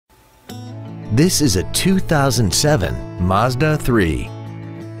This is a 2007 Mazda 3.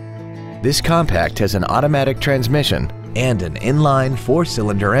 This compact has an automatic transmission and an inline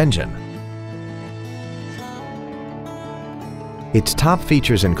 4-cylinder engine. Its top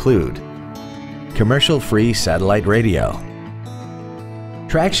features include commercial-free satellite radio,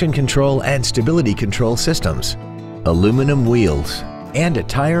 traction control and stability control systems, aluminum wheels, and a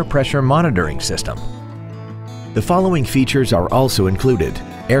tire pressure monitoring system. The following features are also included: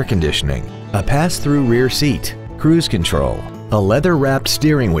 air conditioning, a pass-through rear seat, cruise control, a leather-wrapped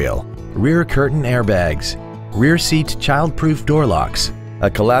steering wheel, rear curtain airbags, rear seat child-proof door locks, a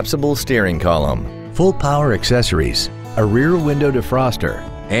collapsible steering column, full power accessories, a rear window defroster,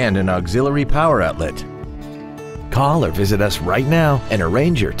 and an auxiliary power outlet. Call or visit us right now and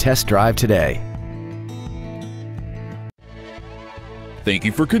arrange your test drive today. Thank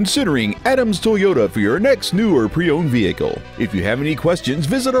you for considering Adams Toyota for your next new or pre-owned vehicle. If you have any questions,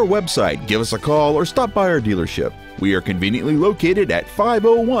 visit our website, give us a call, or stop by our dealership. We are conveniently located at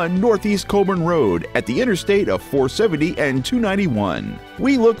 501 Northeast Colburn Road at the interstate of 470 and 291.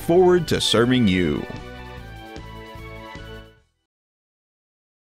 We look forward to serving you.